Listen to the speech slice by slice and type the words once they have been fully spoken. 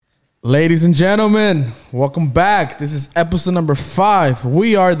Ladies and gentlemen, welcome back. This is episode number 5.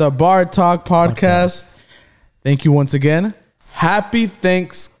 We are the Bar Talk Podcast. Thank you once again. Happy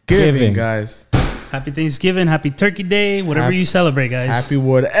Thanksgiving, guys. Happy Thanksgiving, happy Turkey Day, whatever you celebrate, guys. Happy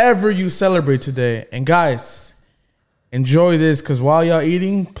whatever you celebrate today. And guys, enjoy this because while y'all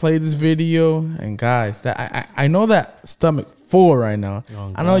eating, play this video. And guys, I know that stomach full right now.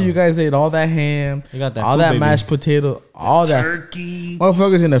 I know you guys ate all that ham, got that all food, that baby. mashed potato, all that turkey.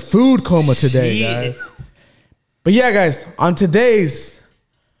 Motherfuckers in a food coma today, guys. But yeah, guys, on today's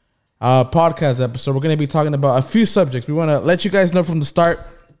podcast episode, we're going to be talking about a few subjects. We want to let you guys know from the start.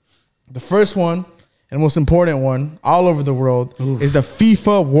 The first one and most important one all over the world is the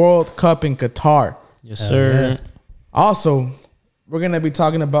FIFA World Cup in Qatar. Yes, sir. Also, we're going to be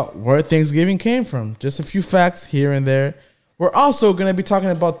talking about where Thanksgiving came from. Just a few facts here and there. We're also going to be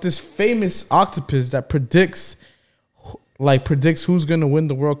talking about this famous octopus that predicts who's going to win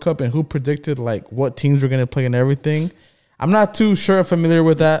the World Cup and who predicted like what teams were going to play and everything. I'm not too familiar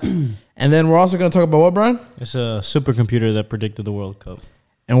with that. And then we're also going to talk about what, Brian? It's a supercomputer that predicted the World Cup.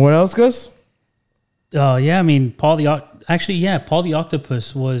 And what else, Gus? Yeah, I mean, Paul the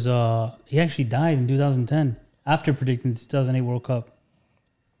Octopus was he actually died in 2010 after predicting the 2008 World Cup.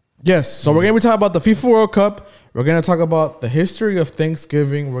 Yes, so we're going to be talking about the FIFA World Cup. We're going to talk about the history of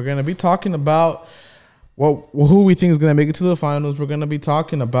Thanksgiving. We're going to be talking about who we think is going to make it to the finals. We're going to be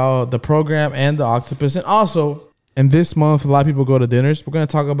talking about the program and the octopus. And also, in this month, a lot of people go to dinners. We're going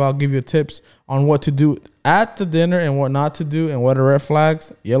to talk about, give you tips on what to do at the dinner and what not to do and what are red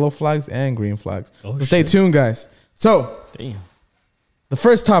flags, yellow flags, and green flags. So stay tuned, guys. So, the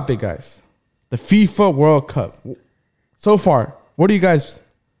first topic, guys, the FIFA World Cup. So far, what are you guys'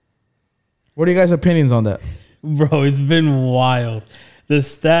 opinions on that? Bro, it's been wild. The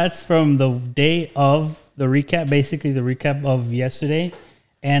stats from the day of the recap, basically the recap of yesterday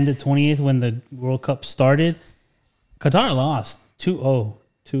and the 28th when the World Cup started, Qatar lost 2-0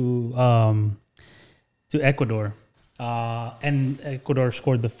 to Ecuador. And Ecuador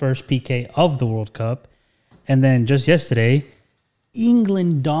scored the first PK of the World Cup. And then just yesterday,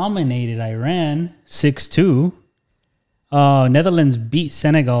 England dominated Iran 6-2. Netherlands beat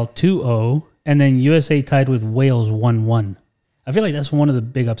Senegal 2-0. And then USA tied with Wales 1-1. I feel like that's one of the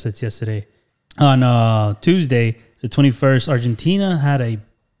big upsets yesterday. On Tuesday, the 21st, Argentina had a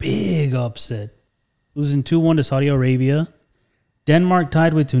big upset, losing 2-1 to Saudi Arabia. Denmark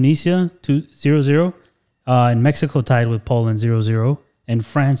tied with Tunisia 0-0. And Mexico tied with Poland 0-0. And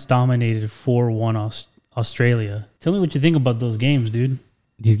France dominated 4-1 Australia. Tell me what you think about those games, dude.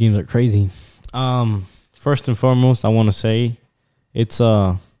 These games are crazy. First and foremost, I want to say it's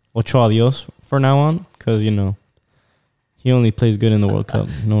Ocho Adios for now on, because, you know, he only plays good in the World Cup.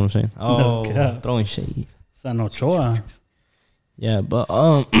 You know what I'm saying? Oh, throwing shade. San Ochoa. Yeah, but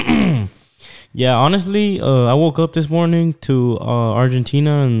yeah, honestly, I woke up this morning to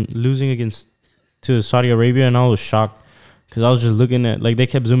Argentina and losing to Saudi Arabia, and I was shocked because I was just looking at, like, they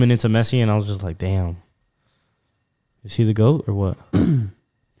kept zooming into Messi, and I was just like, damn, is he the GOAT or what?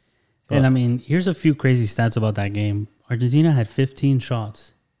 And I mean, here's a few crazy stats about that game. Argentina had 15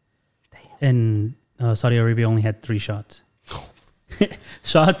 shots. And Saudi Arabia only had 3 shots.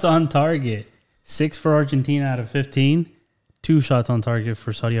 Shots on target. 6 for Argentina out of 15. 2 shots on target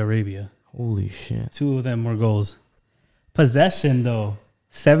for Saudi Arabia. Holy shit. 2 of them were goals. Possession, though,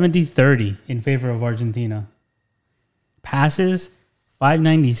 70-30 in favor of Argentina. Passes,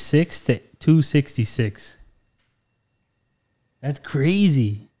 596 to 266. That's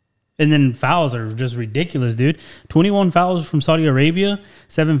crazy. And then fouls are just ridiculous, dude. 21 fouls from Saudi Arabia,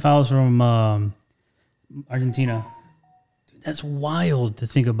 7 fouls from Argentina. Dude, that's wild to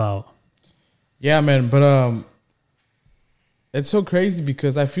think about. Yeah, man, but it's so crazy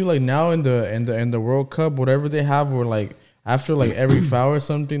because I feel like now in the World Cup, whatever they have, where like after like every foul or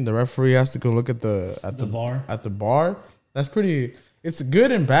something, the referee has to go look at the bar. That's pretty. It's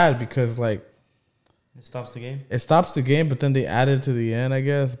good and bad because like. It stops the game. It stops the game, but then they add it to the end, I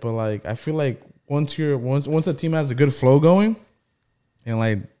guess. But like, I feel like once a team has a good flow going, and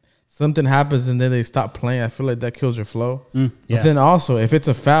like something happens and then they stop playing, I feel like that kills your flow. Yeah. But then also, if it's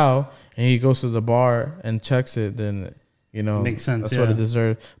a foul and he goes to the bar and checks it, then you know makes sense. That's what it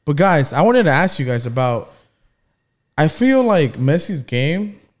deserves. But guys, I wanted to ask you guys about. I feel like Messi's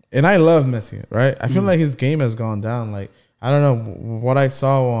game, and I love Messi, right? I feel like his game has gone down. Like I don't know what I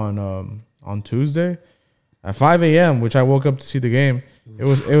saw on Tuesday at 5 a.m., which I woke up to see the game. It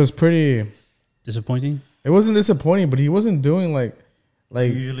was pretty disappointing. It wasn't disappointing, but he wasn't doing like he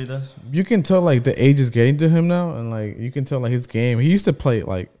usually does. You can tell like the age is getting to him now, and like you can tell like his game. He used to play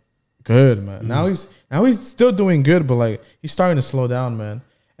like good, man. Now he's still doing good, but like he's starting to slow down, man.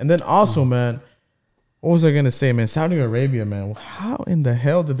 And then also, man, what was I gonna say, man? Saudi Arabia, man. How in the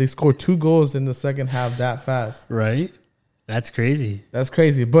hell did they score 2 goals in the second half that fast? Right? That's crazy. That's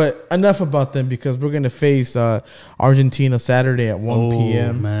crazy. But enough about them because we're gonna face Argentina Saturday at 1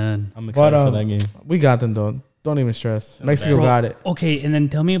 p.m. Man. I'm excited for that game. We got them though. Don't even stress. Mexico Bro, got it. Okay, and then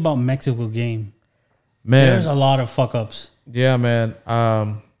tell me about Mexico game. Man. There's a lot of fuck ups. Yeah, man.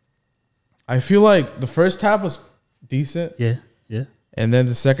 I feel like the first half was decent. Yeah. Yeah. And then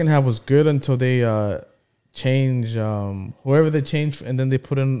the second half was good until they changed whoever they changed, and then they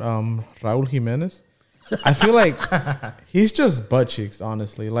put in Raul Jimenez. I feel like he's just butt cheeks,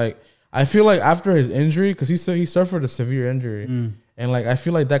 honestly. Like I feel like after his injury, because he suffered a severe injury, and like I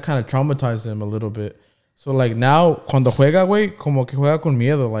feel like that kind of traumatized him a little bit. So like now, cuando juega, güey, como que juega con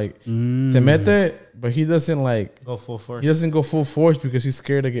miedo. Like se mete, but he doesn't like Go full force. he doesn't go full force because he's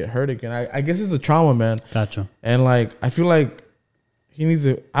scared to get hurt again. I guess it's the trauma, man. Gotcha. And like I feel like he needs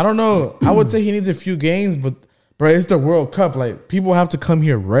I don't know. I would say he needs a few games, but bro, it's the World Cup. Like people have to come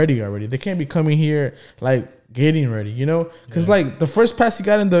here ready already. They can't be coming here like getting ready, you know? Because like the first pass he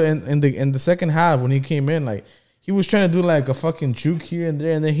got in the second half when he came in, like he was trying to do like a fucking juke here and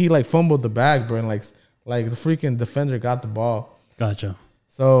there, and then he like fumbled the bag, bro, and like the freaking defender got the ball. Gotcha.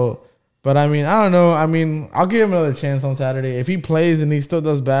 So, but I mean, I don't know. I mean, I'll give him another chance on Saturday. If he plays and he still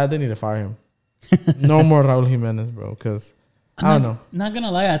does bad, they need to fire him. No more Raul Jimenez, bro. Because I don't know. Not gonna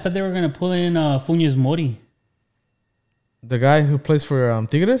lie, I thought they were gonna pull in Funes Mori. The guy who plays for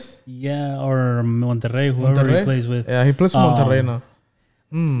Tigres? Yeah, or Monterrey, whoever he plays with. Yeah, he plays for Monterrey now.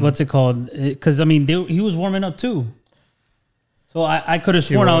 What's it called? Because I mean, he was warming up too. So I could have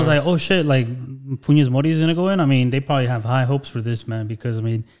sworn I was like, oh shit, like Funes Mori is gonna go in. I mean, they probably have high hopes for this man because I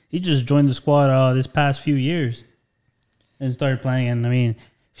mean, he just joined the squad this past few years and started playing. And I mean,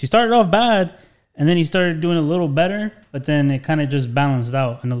 she started off bad, and then he started doing a little better, but then it kind of just balanced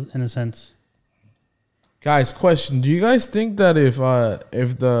out in a sense. Guys, question: do you guys think that if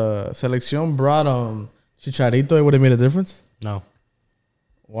the selección brought Chicharito, it would have made a difference? No,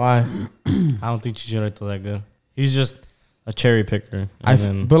 Why? I don't think Chicharito's that good. He's just a cherry picker.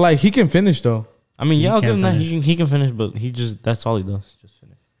 But like he can finish though. I mean, yeah, I'll give him that. finish. He can finish, but that's all he does. Just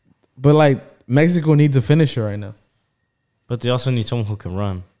finish. But like Mexico needs a finisher right now. But they also need someone who can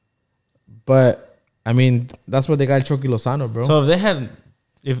run. But I mean, that's what they got Chucky Lozano, bro. So if they had,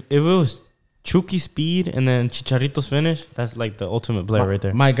 if it was Chucky speed and then Chicharito's finish, that's like the ultimate player right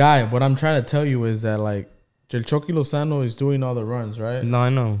there. My guy, what I'm trying to tell you is that like Chucky Lozano is doing all the runs, right? No, I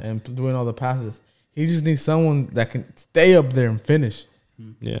know. And doing all the passes. He just needs someone that can stay up there and finish,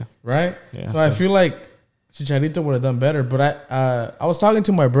 Yeah. right? Yeah, So I feel like Chicharito would have done better. But I was talking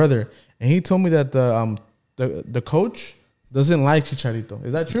to my brother, and he told me that the coach doesn't like Chicharito.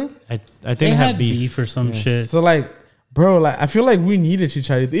 Is that true? I think They they had have beef or some shit. So like, bro, like I feel like we needed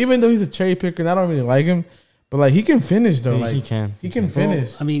Chicharito, even though he's a cherry picker, and I don't really like him. But like he can finish though. He Like can. He can Bro,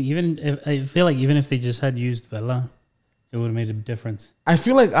 finish. I mean, I feel like even if they just had used Vela, it would have made a difference. I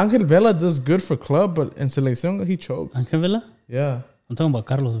feel like Angel Vela does good for club, but in selección he chokes. Anke Vela? Yeah. I'm talking about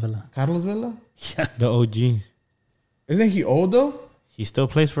Carlos Vela. Carlos Vela? Yeah. The OG. Isn't he old though? He still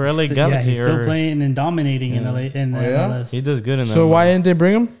plays for LA Yeah, Galaxy. he's still playing and dominating in LA. In yeah? MLS. He does good in that. So why didn't they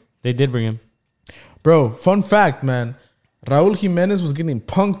bring him? They did bring him. Bro, fun fact, man. Raul Jimenez was getting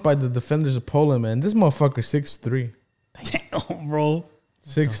punked by the defenders of Poland, man. This motherfucker 6'3". Damn, bro.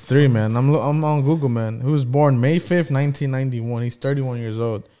 6'3", man. I'm on Google, man. He was born May 5th, 1991. He's 31 years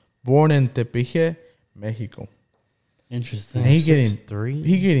old. Born in Tepiche, Mexico. Interesting. And he getting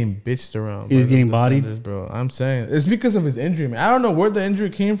 6'3"? bitched around. He was by the getting bodied? defenders, bro. I'm saying it's because of his injury, man. I don't know where the injury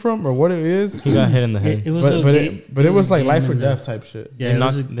came from or what it is, He got hit in the head. It was but a but game- it was a like game life or in the- death type shit. Yeah,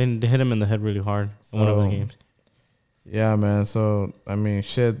 They hit him in the head really hard in one of his So- games. Yeah, man. So I mean,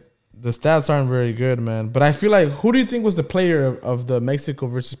 shit. The stats aren't very good, man. But I feel like who do you think was the player of the Mexico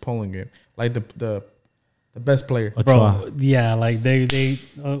versus Poland game? Like the best player? Ochoa. Bro, yeah, like they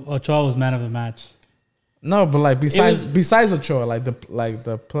Ochoa was man of the match. No, but like besides Ochoa, like the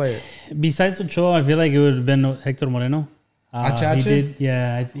player. Besides Ochoa, I feel like it would have been Hector Moreno. Ache? He did,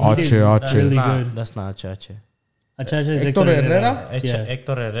 yeah. He Ache, did Ache. really good. That's not Chache. Ache is Hector Herrera? Yeah.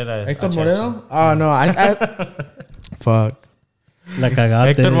 Hector Herrera. is Hector Achache. Moreno? Oh no, I fuck. La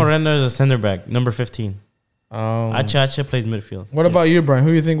cagate. Hector Moreno is a center back, number 15. Um, Achache plays midfield. what about you, Brian?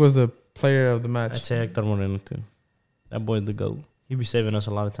 Who do you think was the player of the match? I'd say Hector Moreno too. That boy the GOAT. He be saving us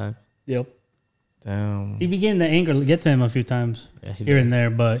a lot of time. Yep. Damn. He began to anger get to him a few times Yeah, he here did. and there,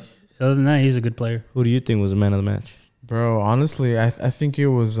 but other than that, he's a good player. Who do you think was the man of the match? Bro, honestly, I think it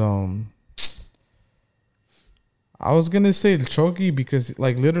was I was gonna say Chucky because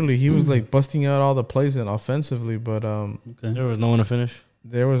like literally he was like busting out all the plays and offensively, but Okay. There was no one to finish.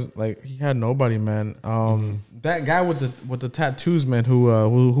 there was like he had nobody, man. That guy with the tattoos, man, who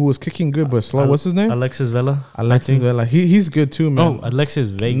was kicking good but slow. What's his name? Alexis Vela. Alexis Vela. He's good too, man. Oh, Alexis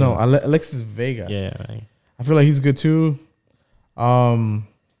Vega. No, Alexis Vega. Yeah, right. I feel like he's good too.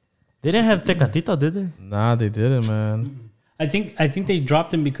 They didn't have Tecatito, did they? Nah, they didn't, man. I think they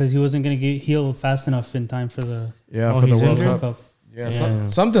dropped him because he wasn't gonna get healed fast enough in time for the For the World injured? Cup. Yeah.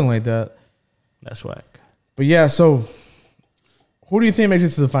 Something like that. That's whack. But yeah, so who do you think makes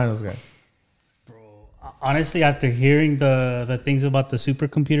it to the finals, guys? Honestly, after hearing the things about the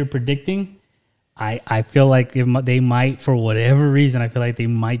supercomputer predicting, I feel like they might, for whatever reason, I feel like they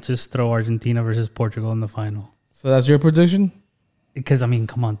might just throw Argentina versus Portugal in the final. So that's your prediction? Because I mean,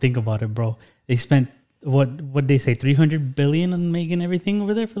 come on, think about it, bro. They spent what they say, 300 billion on making everything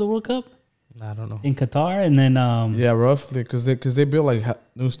over there for the World Cup I don't know. in Qatar, and then Yeah, roughly, because they built like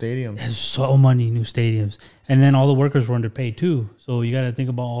new stadiums. there's so many new stadiums, and then all the workers were underpaid too. So you got to think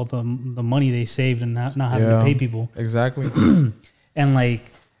about all the money they saved and not having to pay people. Exactly. And like,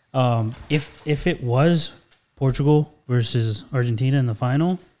 if it was Portugal versus Argentina in the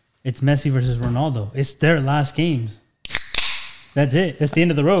final, it's Messi versus Ronaldo. It's their last games. That's it. That's the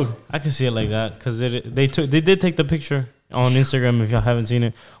end of the road. I can see it like that because they did take the picture on Instagram. If y'all haven't seen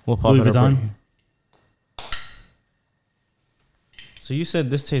it, we'll pop Louis it up. Vuitton. Right here. So you said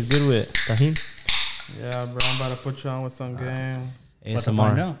this tastes good with tahini? Yeah, bro, I'm about to put you on with some game. About to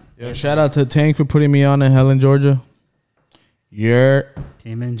find ASMR. out. Yo, shout out to Tank for putting me on in Helen, Georgia. Yeah.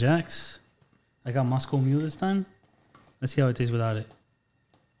 Came in Jax. I got Moscow Mule this time. Let's see how it tastes without it.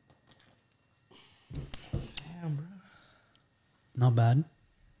 Damn, bro. Not bad.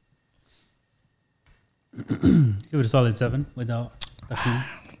 Give it a solid 7 without tahini.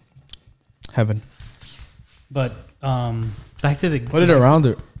 Heaven. But back to the Put it around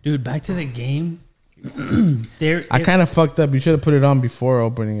it. dude. Back to the game. I kind of fucked up. You should have put it on before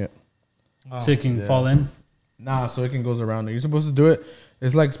opening it. so it can fall in. Nah, so it can goes around it. You're supposed to do it.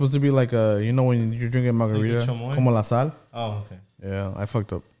 It's like supposed to be like when you're drinking margarita, chamoy? como la sal. Oh, okay. Yeah, I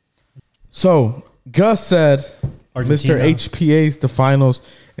fucked up. So Gus said, Argentina. Mr. HPA's the finals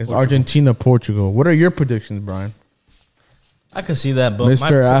is Argentina, Portugal. What are your predictions, Brian? I can see that, but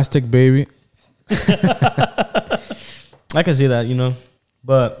Mr. Aztec baby. I can see that,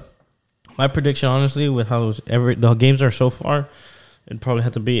 but my prediction, honestly, with how the games are so far, it'd probably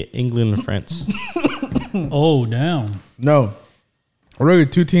have to be England and France. Oh damn! No, already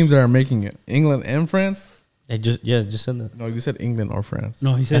two teams that are making it: England and France. Just said that. No, you said England or France.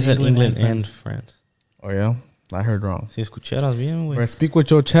 No, he I said, said England and and France. Oh yeah, I heard wrong. Si escucharas bien, Bro, güey. speak with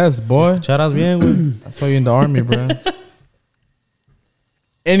your chest, boy. Escucharas bien, güey. That's why you're in the army, bro.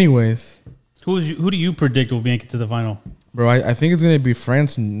 Anyways, Who do you predict will make it to the final? bro, I think it's gonna be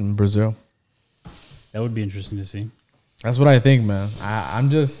France and Brazil. That would be interesting to see. That's what I think, man. I'm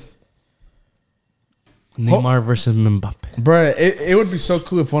just, Neymar versus Mbappe. bro. It would be so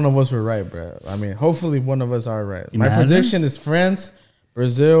cool if one of us were right, bro. I mean, hopefully one of us are right. My Imagine. prediction is France,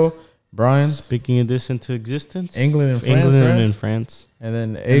 Brazil, Brian's, Speaking of this into existence, England and France, England right? and France. and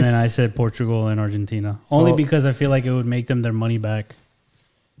then And Ace. then I said Portugal and Argentina, only So- because I feel like it would make them their money back.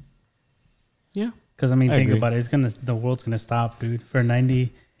 Yeah, Because I mean, I think agree. about it. The world's gonna stop, dude, for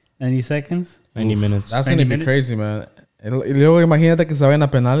 90 seconds. 90 minutes. That's 90 gonna be minutes? crazy, man. Y luego imagínate que se vayan a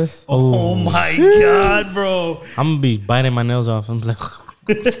penales. Oh my god, bro! I'm gonna be biting my nails off. I'm like,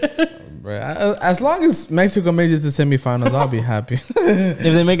 Bro, as long as Mexico makes it to semifinals, I'll be happy. if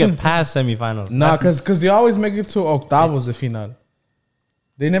they make it past semifinals, Nah, because they always make it to octavos de final.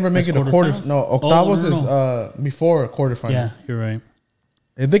 They never make it That's a quarter. quarterfinals? No, Oh, octavos no. is before quarterfinals. Yeah, you're right.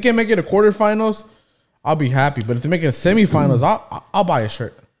 If they can make it a quarterfinals, I'll be happy. But if they make it a semifinals, I'll buy a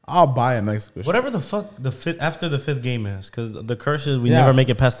shirt. I'll buy a Mexico shirt. whatever the fuck the fifth after the fifth game is, because the curse is we Yeah. never make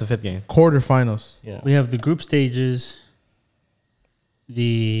it past the fifth game. Quarterfinals. Yeah, We have the group stages.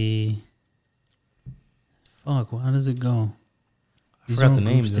 How does it go? I These forgot are the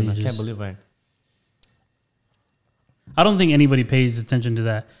group names. Dude. I stages. can't believe I. I don't think anybody pays attention to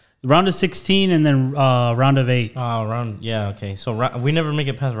that. Round of 16 and then round of 8. Oh, round. Yeah, okay. So we never make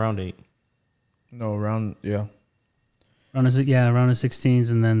it past round 8. No, yeah. Round of 16s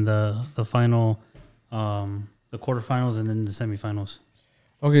and then the final, the quarterfinals and then the semifinals.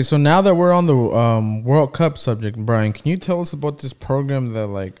 Okay, so now that we're on the World Cup subject, Brian, can you tell us about this program that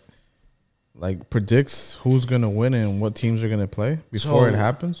like predicts who's gonna win and what teams are gonna play before it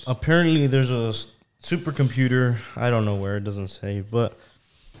happens? Apparently, there's a supercomputer. I don't know where, it doesn't say, but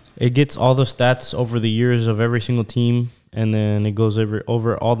it gets all the stats over the years of every single team, and then it goes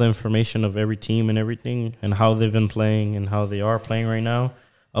over all the information of every team and everything, and how they've been playing and how they are playing right now,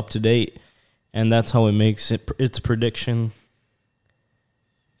 up to date, and that's how it makes its prediction.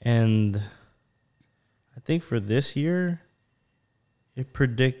 And I think for this year, it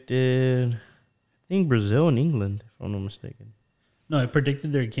predicted, I think Brazil and England, if I'm not mistaken. No, it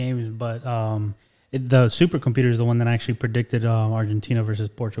predicted their games, but the supercomputer is the one that actually predicted Argentina versus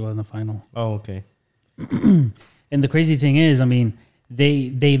Portugal in the final. Oh, okay. And the crazy thing is, I mean,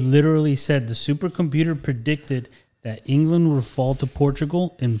 they literally said the supercomputer predicted that England would fall to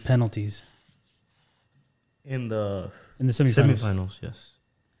Portugal in penalties In the semifinals. semifinals, yes.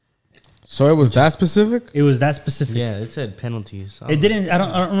 So it was that specific? It was that specific. Yeah, it said penalties. It didn't. I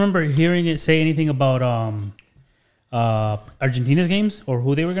don't remember hearing it say anything about Argentina's games or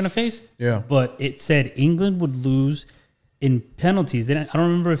who they were going to face. Yeah. But it said England would lose in penalties. I don't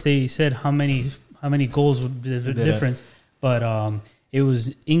remember if they said how many goals would be the difference. But it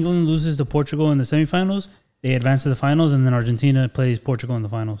was England loses to Portugal in the semifinals. They advance to the finals, and then Argentina plays Portugal in the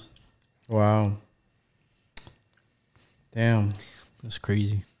finals. Wow. Damn. That's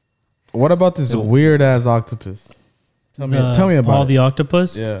crazy. What about this weird ass octopus? Tell me about Paul it. the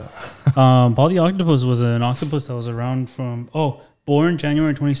Octopus. Yeah. Paul the Octopus was an octopus that was around born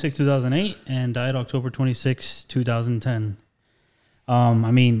January 26, 2008, and died October 26, 2010.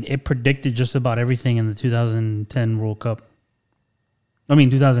 I mean, it predicted just about everything in the 2010 World Cup.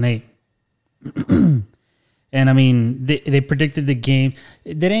 2008. And I mean, they predicted the game.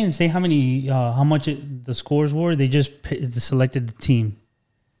 They didn't say how much the scores were. They just selected the team.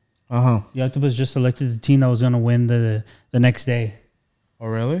 The Octopus just selected the team that was going to win the next day. Oh,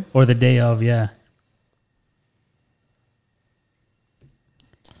 really? Or the day of, yeah.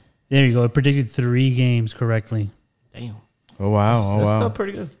 There you go. It predicted 3 games correctly. Damn. Oh, wow. That's still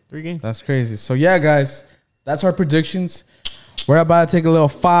pretty good. 3 games. That's crazy. So, yeah, guys, that's our predictions. We're about to take a little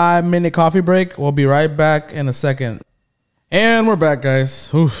 5-minute coffee break. We'll be right back in a second. And we're back,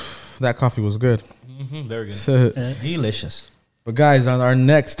 guys. Oof, that coffee was good. Very good. Delicious. But guys, on our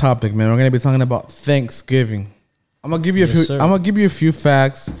next topic, man, we're gonna be talking about Thanksgiving. I'm gonna give you a few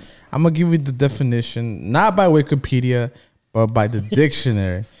facts. I'm gonna give you the definition, not by Wikipedia, but by the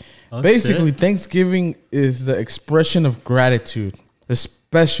dictionary. Basically, Thanksgiving is the expression of gratitude,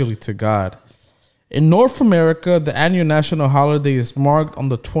 especially to God. In North America, the annual national holiday is marked on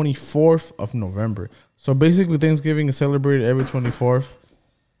the 24th of November. So basically, Thanksgiving is celebrated every 24th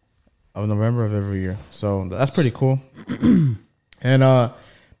of November of every year. So that's pretty cool. And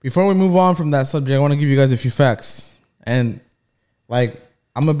before we move on from that subject, I want to give you guys a few facts. And I'm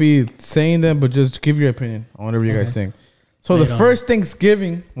going to be saying them, but just give your opinion on whatever you guys think. So the first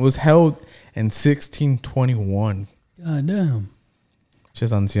Thanksgiving was held in 1621. God damn.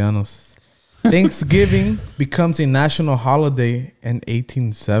 Just ancianos. Thanksgiving becomes a national holiday in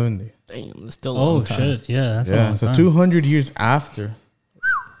 1870. Damn, that's still a long time. Shit. Yeah, that's a long So time. 200 years after.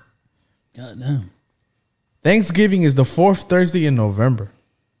 God damn. Thanksgiving is the 4th Thursday in November.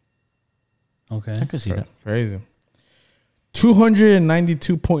 Okay. I can see that. Crazy.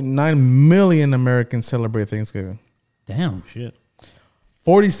 292.9 million Americans celebrate Thanksgiving. Damn. Shit.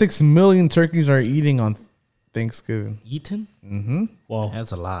 46 million turkeys are eating on Thanksgiving. Eaten? Mm-hmm. Wow.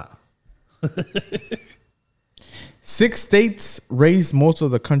 That's a lot. 6 states raise most of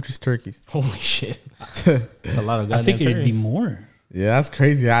the country's turkeys. Holy shit. That's a lot of goddamn I figured it'd be turkeys. more. Yeah, that's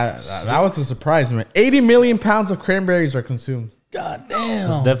crazy. That was a surprise, man. 80 million pounds of cranberries are consumed. God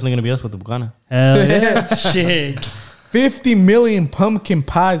damn. It's definitely going to be us with the Bucana. Hell yeah. Shit. 50 million pumpkin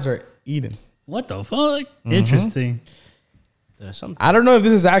pies are eaten. What the fuck? Interesting. There's something. I don't know if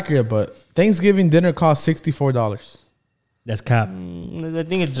this is accurate, but Thanksgiving dinner costs $64. That's cap. I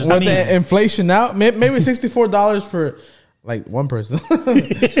think it's just. With the inflation now, maybe $64 for one person.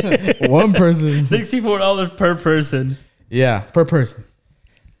 One person. $64 per person. Yeah, per person.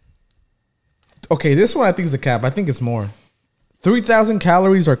 Okay, this one I think is a cap. I think it's more. 3,000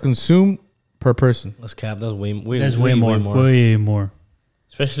 calories are consumed per person. Let's cap. That's way more. Way more.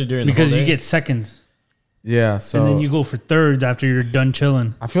 Especially during Because the whole you day. get seconds. Yeah, so And then you go for thirds after you're done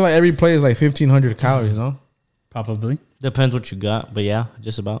chilling. I feel like every plate is 1,500 calories, no? Probably. Depends what you got, but yeah,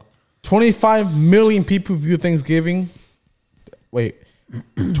 just about. 25 million people view Thanksgiving. Wait.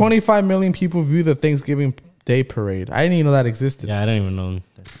 25 million people view the Thanksgiving Day Parade. I didn't even know that existed. Yeah, I don't even know.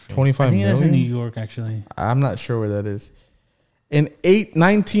 25 I think that's in New million? York, actually. I'm not sure where that is. In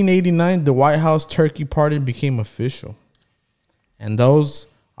 1989, the White House turkey party became official. And those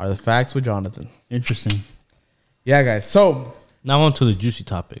are the facts with Jonathan. Interesting. Yeah, guys. So, Now on to the juicy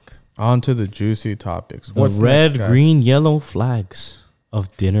topic. on to the juicy topics. The What's red, next, guys? green, yellow flags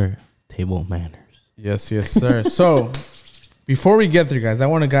of dinner table manners. Yes, sir. So, before we get there, guys, I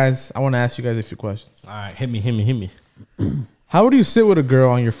want to ask you guys a few questions. All right, hit me. How would you sit with a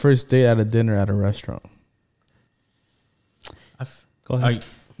girl on your first date at a dinner at a restaurant? Go ahead.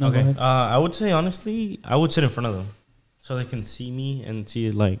 No, go ahead. I would say honestly, I would sit in front of them so they can see me and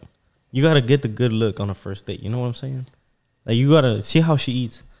see like you gotta get the good look on a first date. You know what I'm saying? Like you gotta see how she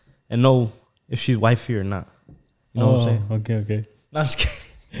eats and know if she's wifey or not. You know what I'm saying? Okay. Nah, I'm just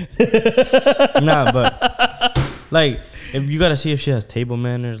kidding. Nah, but like if you gotta see if she has table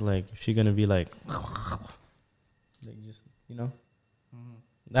manners, like if she gonna be like just you know.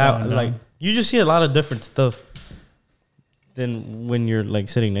 Now like you just see a lot of different stuff than when you're like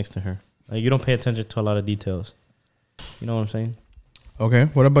sitting next to her. Like you don't pay attention to a lot of details. You know what I'm saying? Okay.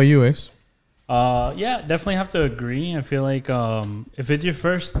 What about you, Ace? Yeah, definitely have to agree. I feel like if it's your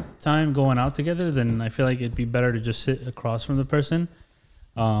first time going out together, then I feel like it'd be better to just sit across from the person.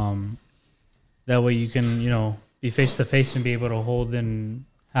 That way you can, be face to face and be able to hold and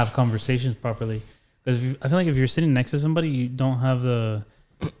have conversations properly. Because I feel like if you're sitting next to somebody, you don't have the,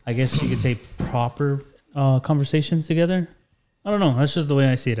 I guess you could say, proper conversations together. I don't know. That's just the way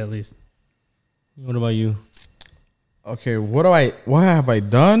I see it, at least. What about you? Okay, what have I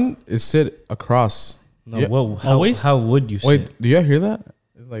done is sit across. No, Always? how would you sit? Wait, do you hear that?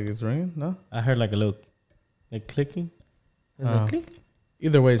 It's ringing? No? I heard like a little like clicking. Click.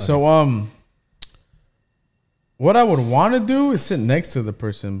 Either way, so what I would want to do is sit next to the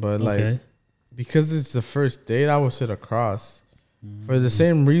person, but like because it's the first date, I would sit across. For the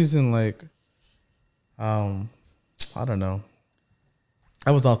same reason, like I don't know.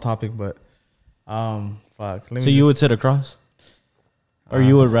 I was off topic, but fuck. So you would sit across? Or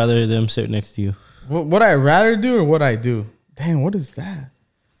you would rather them sit next to you? What I rather do or what I do? Dang, what is that?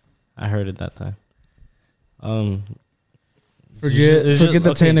 I heard it that time. Forget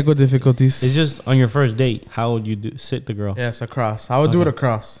the technical difficulties. It's just on your first date. How would you sit the girl? Yes, across. I would do it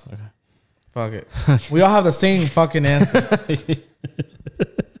across. Okay. Fuck it. We all have the same fucking answer.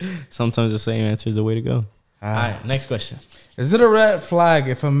 Sometimes the same answer is the way to go. All right, next question. Is it a red flag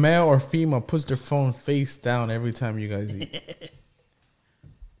if a male or female puts their phone face down every time you guys eat?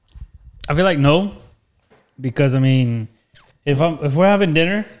 I feel like no, because I mean, if we're having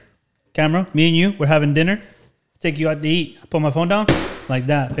dinner, camera, me and you, we're having dinner, take you out to eat, I put my phone down like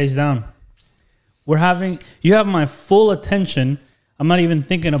that, face down. You have my full attention. I'm not even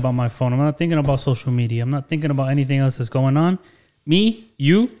thinking about my phone. I'm not thinking about social media. I'm not thinking about anything else that's going on. Me,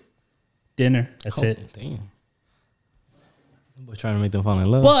 you, dinner. That's it. Damn. We're trying to make them fall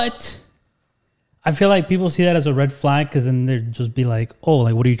in love. But I feel like people see that as a red flag because then they'd just be like, oh,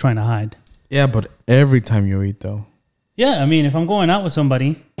 like, what are you trying to hide? Yeah, but every time you eat, though. Yeah, I mean, if I'm going out with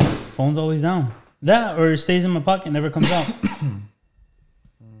somebody, phone's always down. That or it stays in my pocket, never comes out.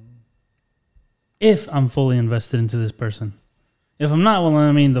 If I'm fully invested into this person. If I'm not, well,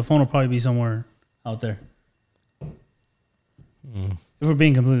 I mean, the phone will probably be somewhere out there. If we're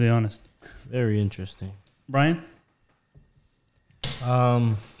being completely honest. Very interesting. Brian?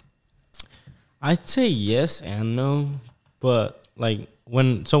 I'd say yes and no, but like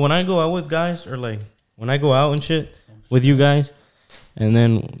when I go out with guys or like when I go out and shit with you guys, and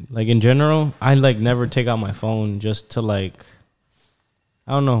then like in general, I like never take out my phone just to like,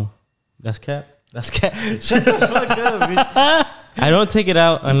 I don't know. That's cap. Shut the fuck up, bitch. I don't take it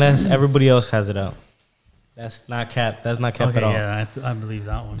out unless everybody else has it out. That's not cap. That's not cap at all. Yeah, I believe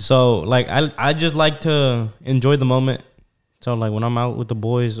that one. So like I just like to enjoy the moment. So like when I'm out with the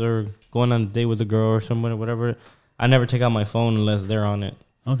boys or going on a date with a girl or someone or whatever, I never take out my phone unless they're on it.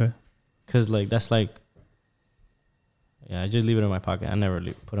 Okay. Cause like that's like, yeah, I just leave it in my pocket. I never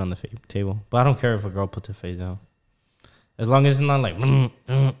put it on the table. But I don't care if a girl puts her face down, as long as it's not like. I'm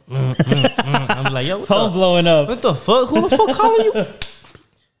like, yo, phone blowing up. What the fuck? Who the fuck calling you?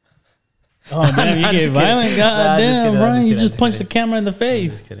 Oh damn, you get violent. God damn, Brian, you just punched the camera in the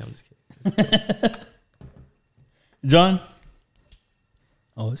face. I'm just kidding. John.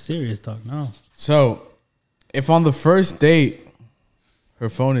 Oh, serious talk now. So, if on the first date, her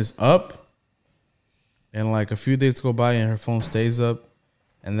phone is up, and like a few dates go by and her phone stays up,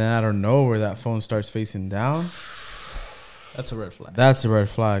 and then out of nowhere that phone starts facing down, that's a red flag. That's a red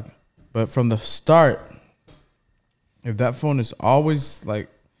flag. But from the start, if that phone is always like,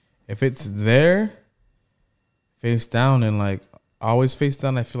 if it's there, face down and like always face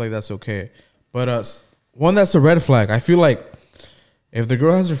down, I feel like that's okay. But one that's a red flag. I feel like if the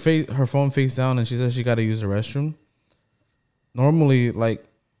girl has her phone face down and she says she got to use the restroom, normally, like,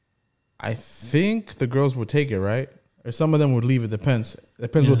 I think the girls would take it, right? Or some of them would leave. It depends.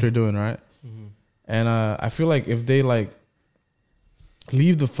 Depends what they're doing, right? Mm-hmm. And I feel like if they, like,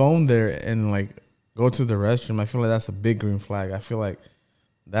 leave the phone there and, like, go to the restroom, I feel like that's a big green flag. I feel like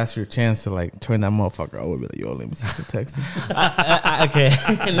that's your chance to like turn that motherfucker over. Be like, yo, let me see the text. Okay,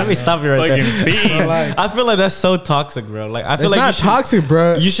 let me stop you right there. Like, I feel like that's so toxic, bro. Like I feel it's like not toxic,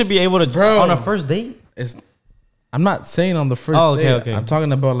 bro. You should be able to, Bro. on a first date. I'm not saying on the first day. Okay. I'm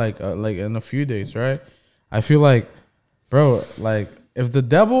talking about like in a few days, right? I feel like, bro, like if the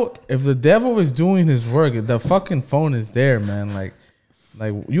devil is doing his work, the fucking phone is there, man. Like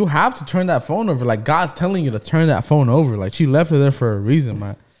you have to turn that phone over. Like God's telling you to turn that phone over. Like she left it there for a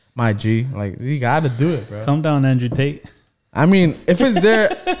reason, my G. Like you got to do it, bro. Calm down, Andrew Tate. I mean, if it's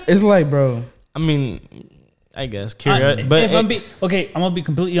there, it's like, bro. I mean, I guess curious, but I'm gonna be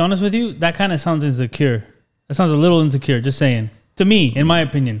completely honest with you. That kind of sounds insecure. That sounds a little insecure. Just saying, to me, in my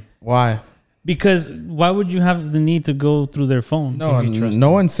opinion. Why? Because why would you have the need to go through their phone?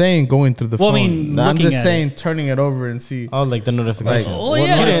 No one's saying going through the phone. I mean, I'm just saying turning it over and see. Oh, like the notification.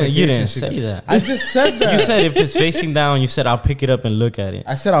 You didn't say that. I just said that. You said if it's facing down, you said I'll pick it up and look at it.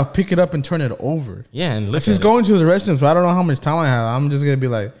 I said I'll pick it up and turn it over. Yeah, and look. It's just going to the restroom, so I don't know how much time I have. I'm just gonna be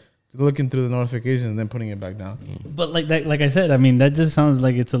like looking through the notifications and then putting it back down. But like I said, I mean, that just sounds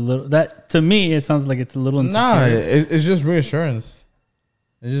like it's a little. That to me, it sounds like it's a little insecure. Nah, it's just reassurance.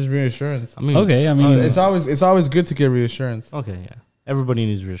 It's just reassurance. I mean, okay. I mean, it's always good to get reassurance. Okay, yeah. Everybody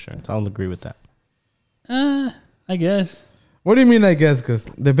needs reassurance. I'll agree with that. I guess. What do you mean? I guess because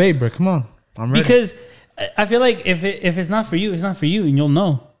debate, bro. Come on, I'm ready. Because I feel like if it's not for you, it's not for you, and you'll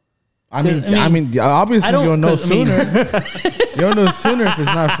know. I mean, obviously you'll know sooner. You'll know sooner if it's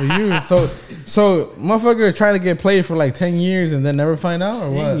not for you. So motherfucker trying to get played for like 10 years and then never find out,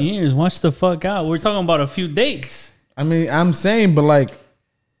 or 10 what? years. Watch the fuck out. We're talking about a few dates. I mean, I'm saying, but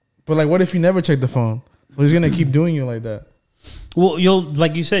what if you never check the phone? So he's gonna keep doing you like that. Well,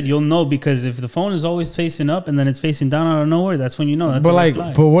 like you said, you'll know because if the phone is always facing up and then it's facing down out of nowhere, that's when you know. That's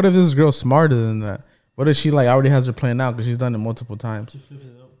but what if this girl's smarter than that? What if she like already has her plan out because she's done it multiple times?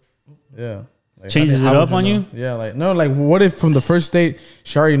 Yeah. Like, changes it up on you? Yeah, like no, like what if from the first date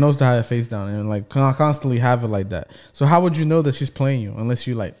she already knows to have it face down and like constantly have it like that? So how would you know that she's playing you unless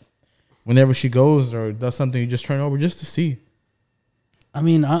you like whenever she goes or does something you just turn over just to see? I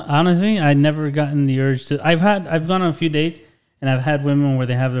mean, honestly, I never gotten the urge to. I've gone on a few dates and I've had women where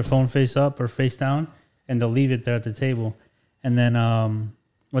they have their phone face up or face down and they'll leave it there at the table, and then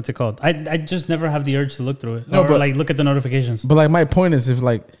what's it called? I just never have the urge to look through it or like look at the notifications. But like my point is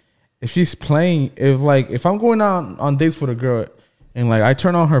if she's playing, if I'm going out on dates with a girl and like I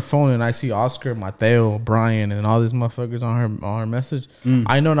turn on her phone and I see Oscar, Mateo, Brian, and all these motherfuckers on her message,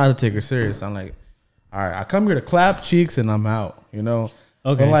 I know not to take her serious. I'm like, all right, I come here to clap cheeks and I'm out, you know.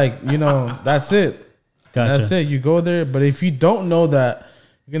 Okay. But like, you know, that's it. Gotcha. That's it. You go there, but if you don't know that,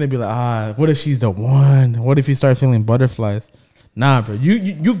 you're gonna be like, what if she's the one? What if you start feeling butterflies? Nah, bro.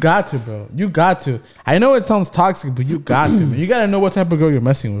 You got to, bro. You got to. I know it sounds toxic, but you got to, man. You gotta know what type of girl you're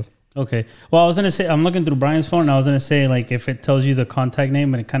messing with. Okay. Well, I was gonna say I'm looking through Brian's phone and I was gonna say like if it tells you the contact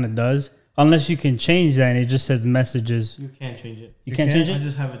name, and it kind of does, unless you can change that and it just says messages. You can't change it. You can't change it? I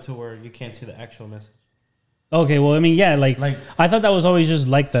just have it to where you can't see the actual message. Okay, well, I mean, yeah, like I thought that was always just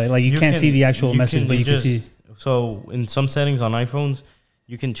like that. Like you can't see the actual message, but you can see. So in some settings on iPhones,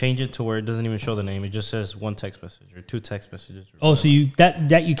 you can change it to where it doesn't even show the name. It just says one text message or two text messages. Oh, so you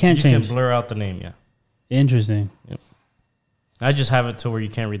that you can't change. You can blur out the name, yeah. Interesting. Yep. I just have it to where you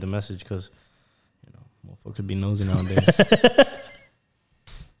can't read the message because, you know, motherfuckers could be nosy nowadays.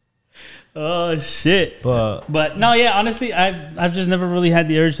 Oh shit! But no, yeah. Honestly, I've just never really had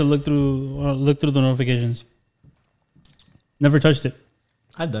the urge to look through the notifications. Never touched it.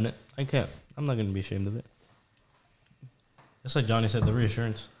 I've done it. I can't. I'm not gonna be ashamed of it. That's like Johnny said, the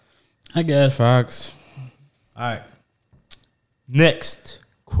reassurance. I guess. Facts. All right. Next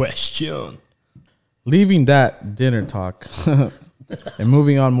question. Leaving that dinner talk and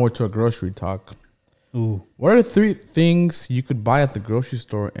moving on more to a grocery talk. Ooh. What are 3 things you could buy at the grocery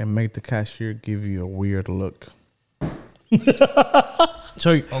store and make the cashier give you a weird look?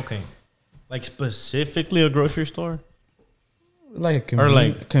 So, okay. Like specifically a grocery store? Like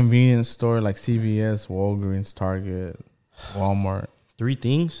a convenience store like CVS, Walgreens, Target, Walmart. 3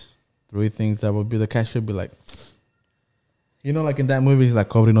 things? 3 things that would be the cashier be like, you know, like in that movie, he's like,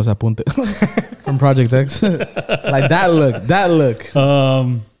 Cobre no se apunte from Project X. Like that look.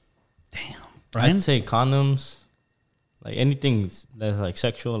 Damn. Brian? I'd say condoms. Like anything that's like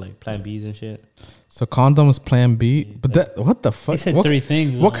sexual, like Plan Bs and shit. So condoms, Plan B. But that, what the fuck? He said 3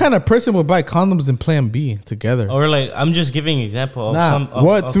 things. What kind of person would buy condoms and Plan B together? Or like, I'm just giving an example of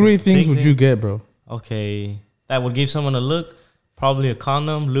what 3 things would you get, bro? Okay. That would give someone a look. Probably a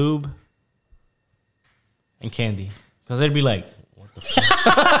condom, lube, and candy. Because they'd be like, what the fuck?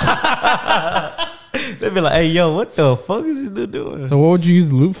 They'd They'd be like, "Hey, yo, what the fuck is this dude doing?" So what would you use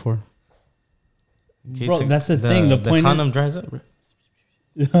the lube for? Bro, that's the thing. The point condom dries up. Bro.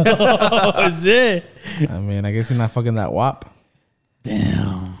 Oh shit! I mean, I guess you're not fucking that wop.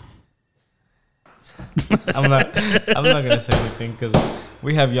 Damn. I'm not gonna say anything because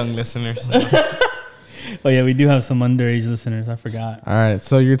we have young listeners. So. Oh yeah, we do have some underage listeners. I forgot. All right,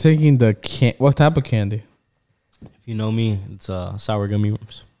 so you're taking the what type of candy? If you know me, it's sour gummy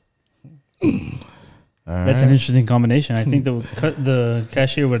worms. That's an interesting combination. I think the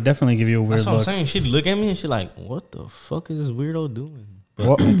cashier would definitely give you a weird That's what I'm look. saying. She'd look at me and she's like, "What the fuck is this weirdo doing?"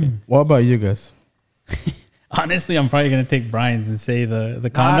 What about you guys? Honestly, I'm probably gonna take Brian's and say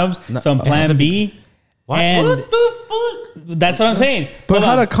the condoms. Nah. So I'm Plan B. What? And What the fuck? that's what I'm saying. But Hold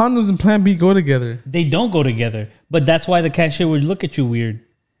how on. do condoms and Plan B go together? They don't go together, but that's why the cashier would look at you weird,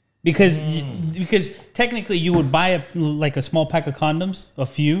 because because technically you would buy like a small pack of condoms, a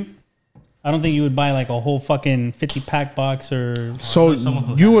few. I don't think you would buy like a whole fucking 50-pack box or So someone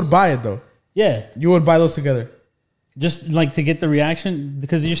who you has. would buy it though. yeah, You would buy those together. just like to get the reaction.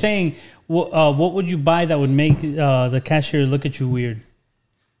 Because you're saying what would you buy that would make the cashier look at you weird?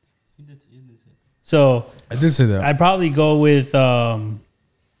 So I did say that. I'd probably go with. I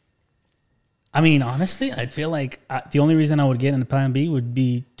mean, honestly, I'd feel like the only reason I would get into Plan B would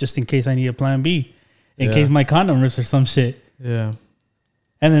be just in case I need a Plan B, in Yeah. case my condom rips or some shit. Yeah.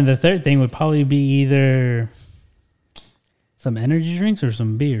 And then the third thing would probably be either some energy drinks or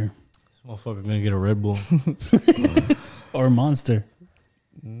some beer This motherfucker gonna get a Red Bull. or Monster.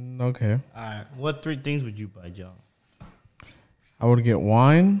 Okay. All right, what 3 things would you buy, John? I would get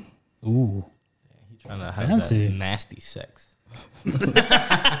wine. Ooh, He trying to have Fancy. that nasty sex.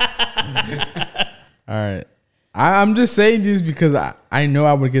 All right. I'm just saying this because I know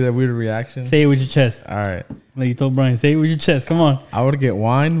I would get a weird reaction. say it with your chest. All right. Like you told Brian, say it with your chest. Come on. I would get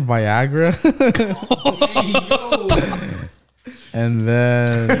wine, Viagra, and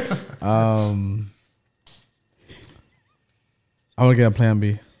then I would get a Plan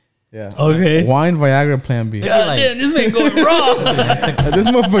B. Yeah. Okay. Wine, Viagra, Plan B. God like- damn, this man going wrong. This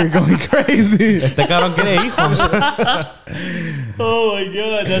motherfucker going crazy. Este cabrón quiere hijos. Oh my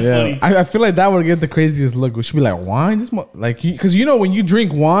god, that's Yeah, funny. I feel like that would get the craziest look. We should be like wine, because you know when you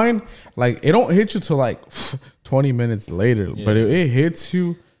drink wine, like it don't hit you till like 20 minutes later, but it hits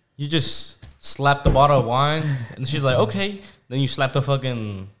you. You just slap the bottle of wine, and she's like, "Okay." Then you slap the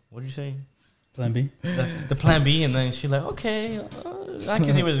fucking what did you say? Plan B. The Plan B, and then she's like, "Okay, I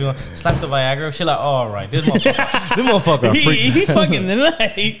can see where this is going." Slap the Viagra. She's like, "All right, this motherfucker, a freak." He fucking the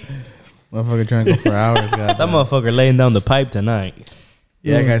night. Motherfucker trying to go for hours, God. That motherfucker laying down the pipe tonight.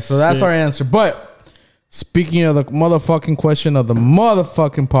 Yeah, guys. So that's our answer. But speaking of the motherfucking question of the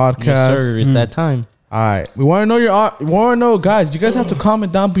motherfucking podcast, Yes, sir. It's that time. all right, we want to know we want to know, guys. You guys have to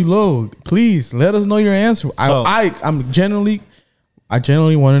comment down below, please. Let us know your answer. I genuinely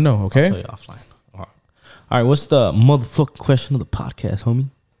want to know. Okay. I'll tell you offline. All right. What's the motherfucking question of the podcast, homie?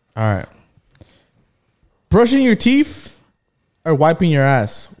 All right. Brushing your teeth or wiping your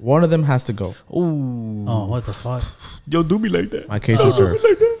ass. One of them has to go. Ooh. Oh, what the fuck? Yo, do me like that. My case is served.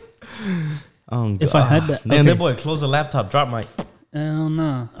 If I had that- Man, okay. that boy close the laptop, drop mic. Hell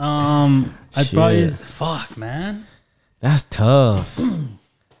no. I'd Shit. probably fuck, man. That's tough.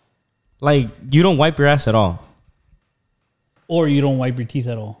 Like, you don't wipe your ass at all. Or you don't wipe your teeth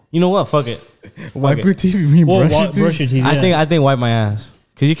at all. You know what? Fuck it. Wipe Okay. your teeth? You mean Or brush your teeth? brush your teeth. I yeah. think wipe my ass.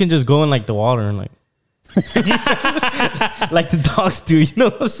 Cause you can just go in like the water and like like the dogs do. You know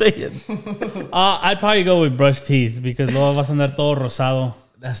what I'm saying? I'd probably go with brush teeth because luego vas a andar todo rosado.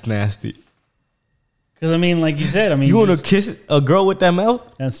 That's nasty. Because I mean, like you said, I mean, You want to just- kiss a girl with that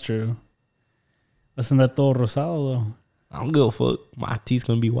mouth? That's true. Vas a andar todo rosado though. I don't give a fuck. My teeth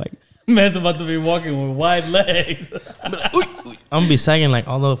gonna be white. Man's about to be walking with wide legs. I'm gonna be sagging like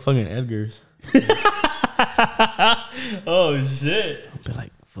all the fucking Edgars. Oh shit. I'll be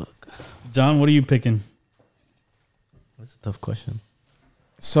like, fuck. John, what are you picking? That's a tough question.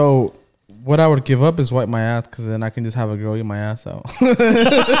 So what I would give up is wipe my ass because then I can just have a girl eat my ass out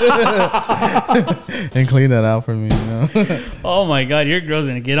and clean that out for me. You know? Oh my god, your girl's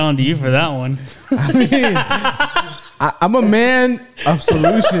gonna get on to you for that one. I mean, I'm a man of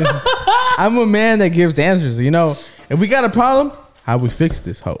solutions. I'm a man that gives answers. You know, if we got a problem, how we fix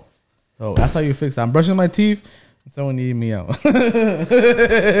this hoe? Oh, that's how you fix it. I'm brushing my teeth. And someone needed me out.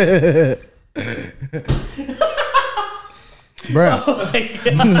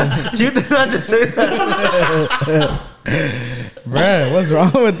 Bruh. You did not just say that. Bruh, what's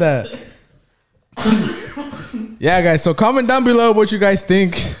wrong with that? Yeah, guys. So comment down below what you guys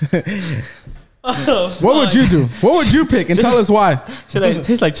think. What would you do? What would you pick? And tell us why. Should I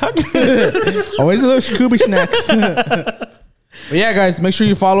taste like chocolate? Always a little Scooby snacks. But yeah, guys, make sure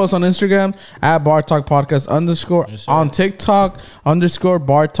you follow us on Instagram at Bar Talk Podcast _ Yes, sir. on TikTok _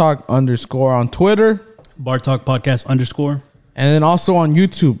 Bar Talk _ on Twitter, Bar Talk Podcast _ and then also on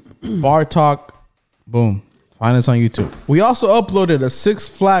YouTube, Bar Talk. Boom, find us on YouTube. We also uploaded a Six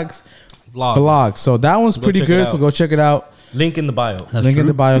Flags vlog, so that one's pretty check good. it So out. go check it out. Link in the bio. Link in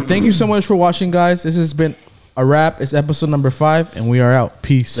the bio. Thank you so much for watching, guys. This has been a wrap. It's episode number 5, and we are out.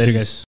 Peace. Later, guys.